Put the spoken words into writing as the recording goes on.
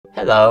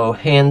Hello,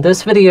 in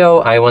this video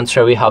I want to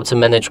show you how to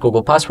manage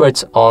Google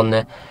passwords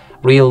on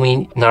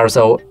Realme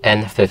Narzo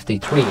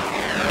N53.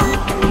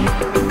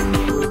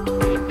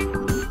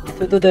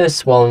 To do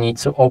this, we'll need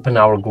to open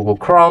our Google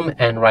Chrome,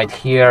 and right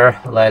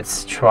here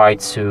let's try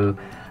to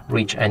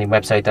reach any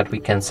website that we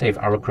can save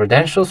our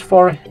credentials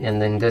for,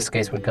 and in this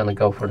case we're gonna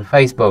go for the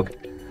Facebook.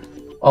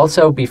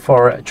 Also,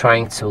 before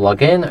trying to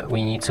log in,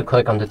 we need to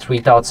click on the three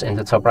dots in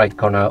the top right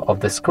corner of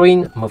the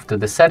screen, move to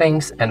the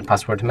settings and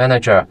password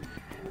manager.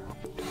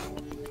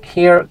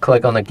 Here,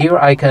 click on the gear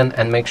icon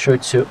and make sure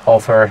to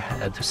offer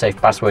to save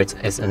passwords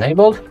is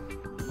enabled.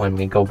 When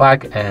we go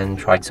back and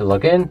try to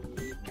log in,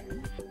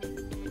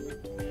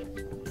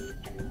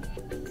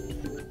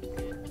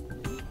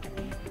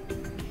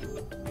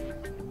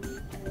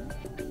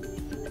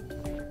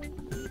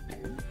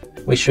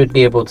 we should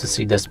be able to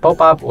see this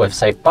pop-up with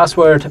save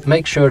password.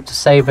 Make sure to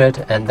save it,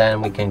 and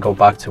then we can go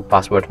back to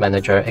password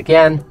manager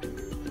again.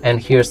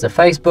 And here's the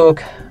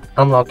Facebook.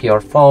 Unlock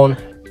your phone.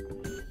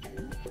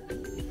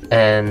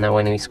 And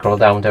when we scroll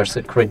down, there's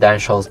the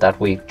credentials that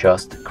we've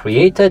just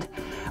created.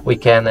 We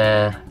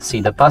can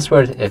see the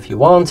password if you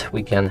want.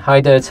 We can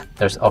hide it.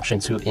 There's option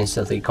to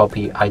instantly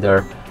copy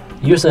either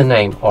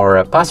username or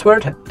a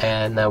password.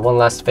 And one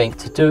last thing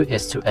to do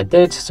is to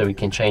edit, so we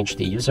can change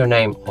the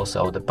username,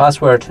 also the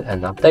password,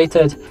 and update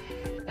it.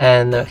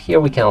 And here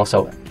we can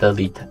also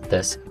delete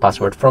this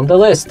password from the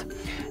list.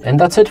 And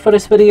that's it for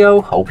this video.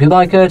 Hope you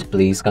like it.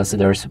 Please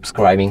consider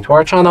subscribing to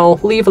our channel,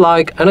 leave a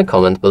like and a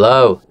comment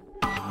below.